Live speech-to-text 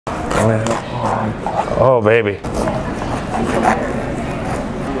Oh, baby.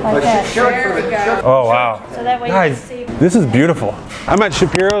 Like that. Oh, wow. So that way Guys, you can see. this is beautiful. I'm at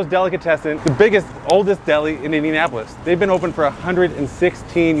Shapiro's Delicatessen, the biggest, oldest deli in Indianapolis. They've been open for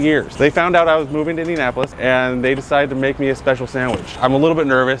 116 years. They found out I was moving to Indianapolis and they decided to make me a special sandwich. I'm a little bit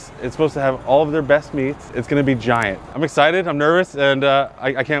nervous. It's supposed to have all of their best meats. It's gonna be giant. I'm excited, I'm nervous, and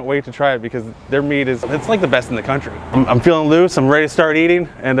I can't wait to try it because their meat it's like the best in the country. I'm feeling loose, I'm ready to start eating,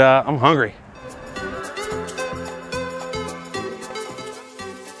 and I'm hungry.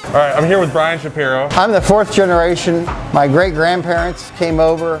 All right, I'm here with Brian Shapiro. I'm the 4th generation. My great-grandparents came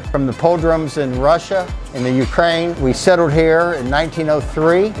over from the pogroms in Russia, in the Ukraine. We settled here in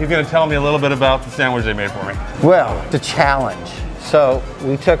 1903. He's gonna tell me a little bit about the sandwich they made for me. Well, it's a challenge. So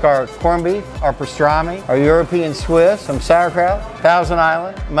we took our corned beef, our pastrami, our European Swiss, some sauerkraut, Thousand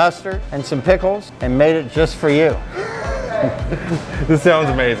Island, mustard, and some pickles, and made it just for you. This sounds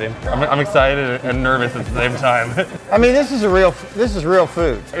amazing. I'm excited and nervous at the same time. I mean, this is real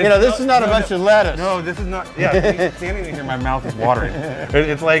food. You know, this is not a bunch of lettuce. No, this is not. Yeah, standing in here, my mouth is watering.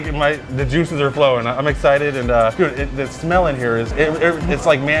 It's like the juices are flowing. I'm excited, and dude, the smell in here is it's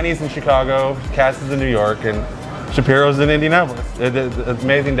like Manny's in Chicago, Cass is in New York, and Shapiro's in Indianapolis. It's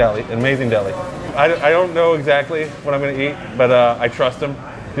amazing deli, amazing deli. I don't know exactly what I'm gonna eat, but I trust them.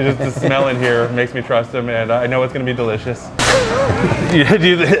 Just the smell in here makes me trust them, and I know it's going to be delicious. Yeah,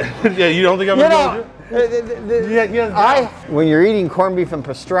 you don't think I'm going to do it? When you're eating corned beef and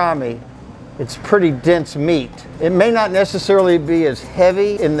pastrami, it's pretty dense meat. It may not necessarily be as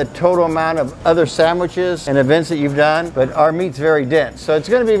heavy in the total amount of other sandwiches and events that you've done, but our meat's very dense. So it's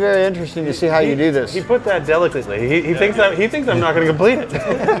going to be very interesting to see how you do this. He put that delicately. He thinks I'm not going to complete it.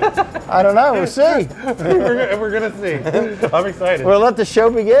 I don't know. We'll see. We're going to see. I'm excited. We'll let the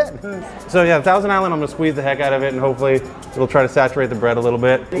show begin. So yeah, Thousand Island, I'm going to squeeze the heck out of it, and hopefully it'll try to saturate the bread a little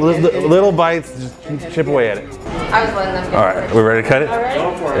bit. Little bites, just chip away at it. I was letting them get All right, we ready to cut it?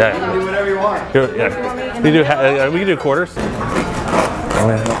 Go for it. Yeah. You can do whatever you want. Yeah. We can do quarters.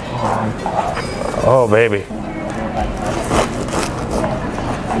 Oh, baby.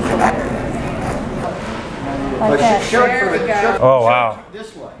 Like that. Oh, wow.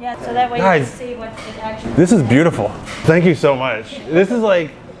 This way. Yeah, so that way you Guys, can see what it actually. This is beautiful. Thank you so much. This is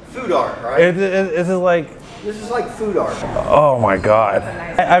like Food art, right? this is like food art. Oh my God.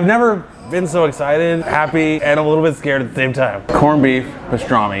 I've never been so excited, happy, and a little bit scared at the same time. Corned beef,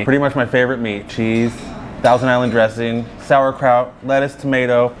 pastrami, pretty much my favorite meat. Cheese, Thousand Island dressing, sauerkraut, lettuce,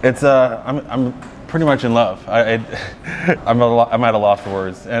 tomato. It's I'm pretty much in love. I'm at a loss for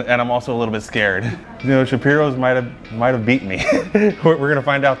words, and I'm also a little bit scared. You know, Shapiro's might have beaten me. We're gonna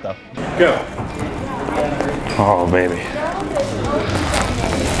find out though. Go. Oh baby.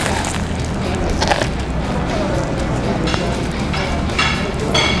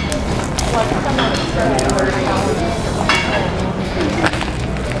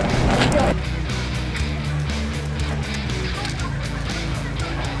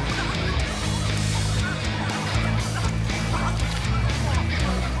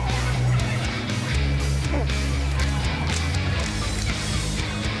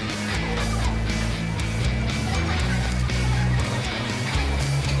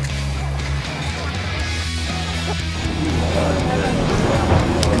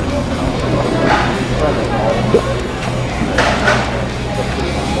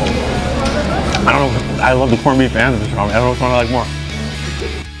 I love the corned beef and the pastrami. I don't know which one I like more.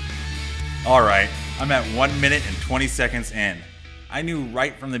 All right, I'm at 1 minute and 20 seconds in. I knew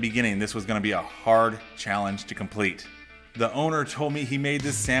right from the beginning this was gonna be a hard challenge to complete. The owner told me he made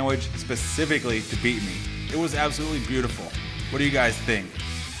this sandwich specifically to beat me. It was absolutely beautiful. What do you guys think?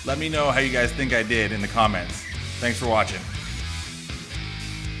 Let me know how you guys think I did in the comments. Thanks for watching.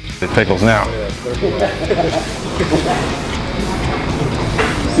 The pickles now.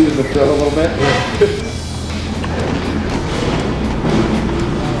 See the throat a little bit?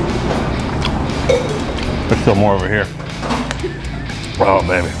 There's still more over here. Oh,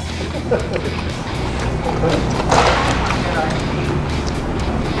 baby.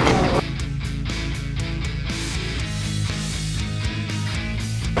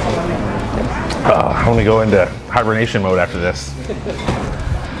 I'm gonna go into hibernation mode after this.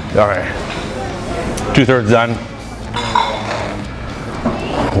 All right, 2/3 done.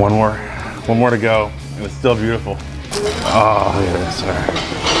 One more to go, and it's still beautiful. Oh, look at this. All right.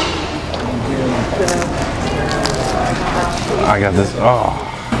 I got this. Oh,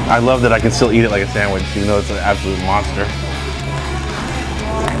 I love that I can still eat it like a sandwich, even though it's an absolute monster.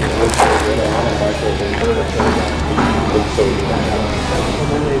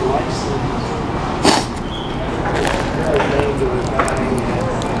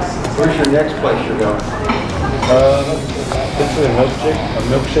 Where's your next place you're going? Potentially a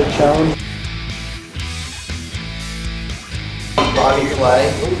milkshake challenge. Bobby Flay.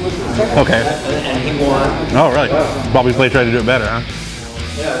 Okay. And he won. Oh, really? Bobby Flay tried to do it better, huh?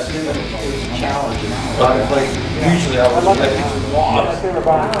 Yeah, it was a challenge. Bobby Flay, usually I was elected to.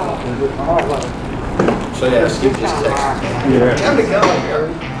 So yeah, Steve just texted me. Yeah. Time to go here.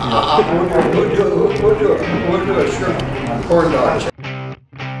 We'll do a shrimp corn dog.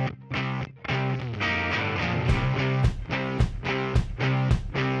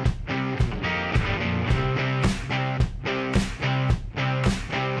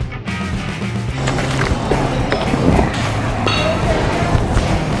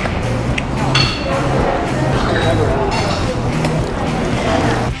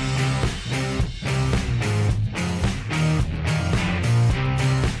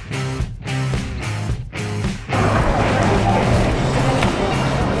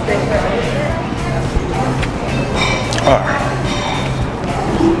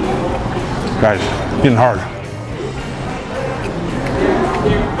 Guys, getting hard.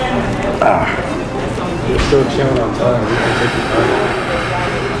 We're still chilling on time. We can take your time.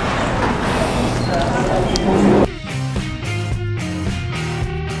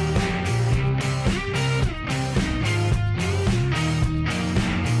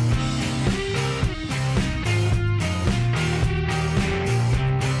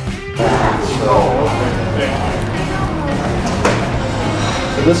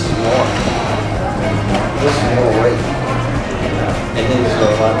 So this is more. This is more weight. And then it's a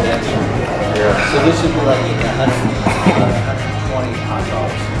lot denser. Yeah. So this would be like eating 120 hot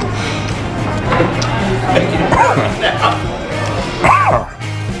dogs. Making it work now.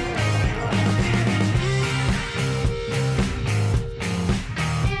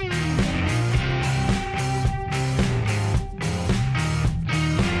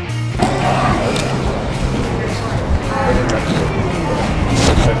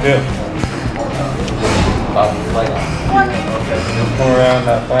 Come around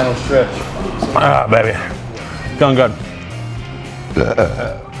that final stretch. Ah, baby. Feeling good.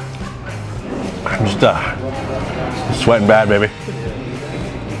 I'm just sweating bad, baby.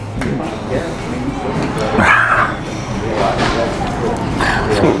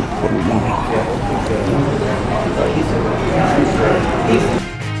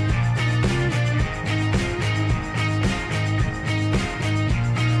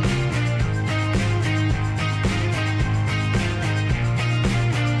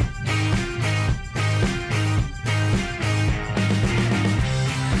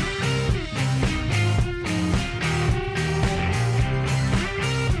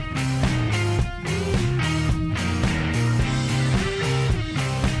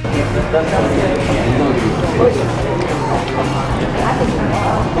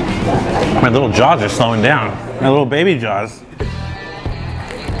 My little jaws are slowing down. My little baby jaws.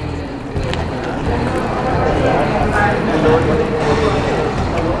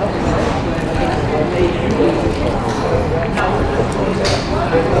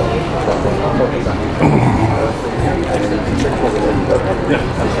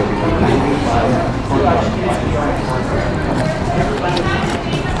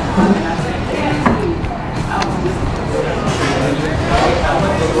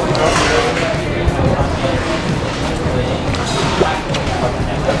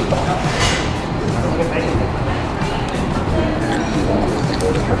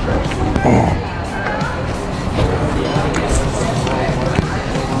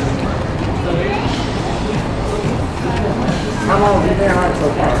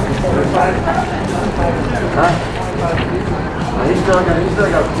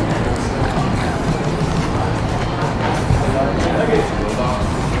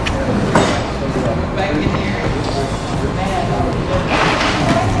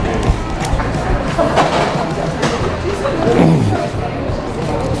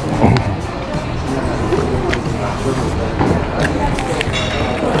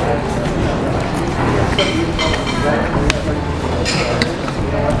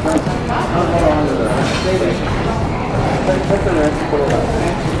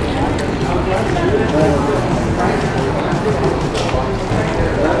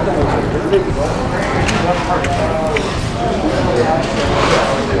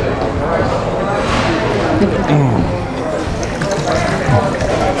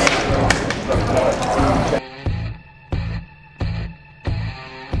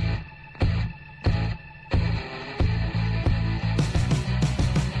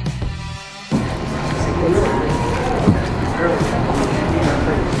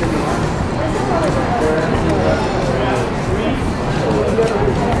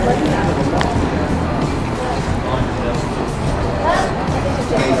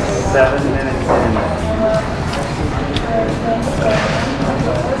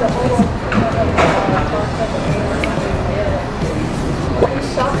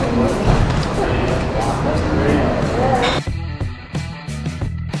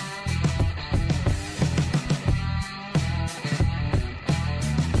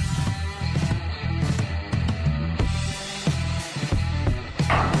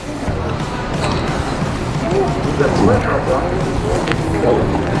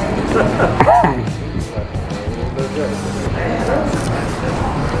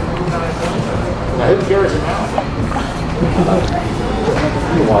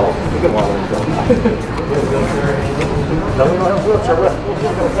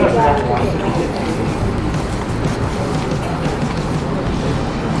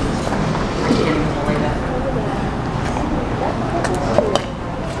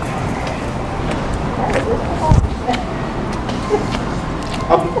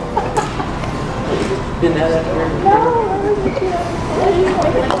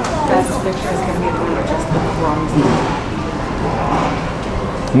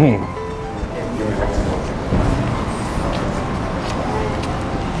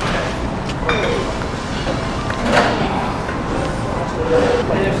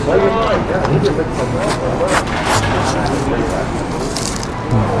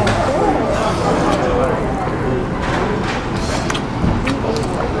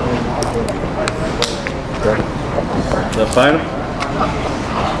 Is that fine?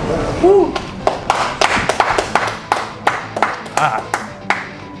 Woo! Ah.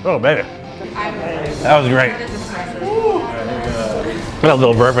 Oh, baby. That was great. Got a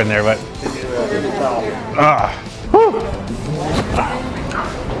little burp in there, but. Whew.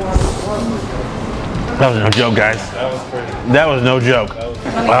 That was no joke, guys. That was no joke.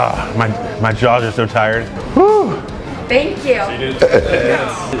 My jaws are so tired. Whew. Thank you.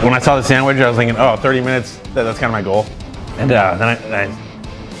 When I saw the sandwich, I was thinking, oh, 30 minutes, that's kind of my goal. And then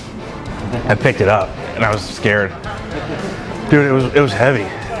I picked it up, and I was scared. Dude, it was heavy.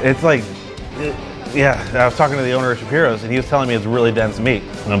 It's like, yeah, I was talking to the owner of Shapiro's, and he was telling me it's really dense meat.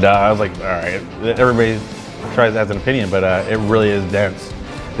 And I was like, all right, everybody tries has an opinion, but it really is dense.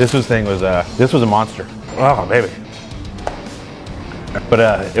 This was a monster. Oh, baby. But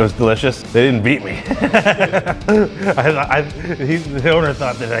it was delicious. They didn't beat me. The owner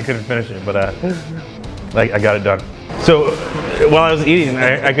thought that I couldn't finish it, but I got it done. So while I was eating,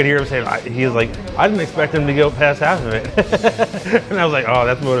 I could hear him saying, he was like, I didn't expect him to go past half of it. And I was like, oh,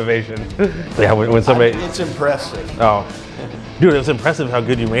 that's motivation. Yeah, when somebody... It's impressive. Oh, dude, it was impressive how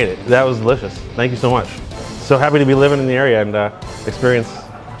good you made it. That was delicious. Thank you so much. So happy to be living in the area and experience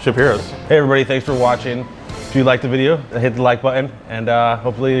Shapiro's. Hey everybody, thanks for watching. If you liked the video, hit the like button, and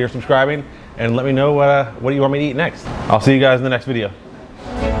hopefully you're subscribing, and let me know what you want me to eat next. I'll see you guys in the next video.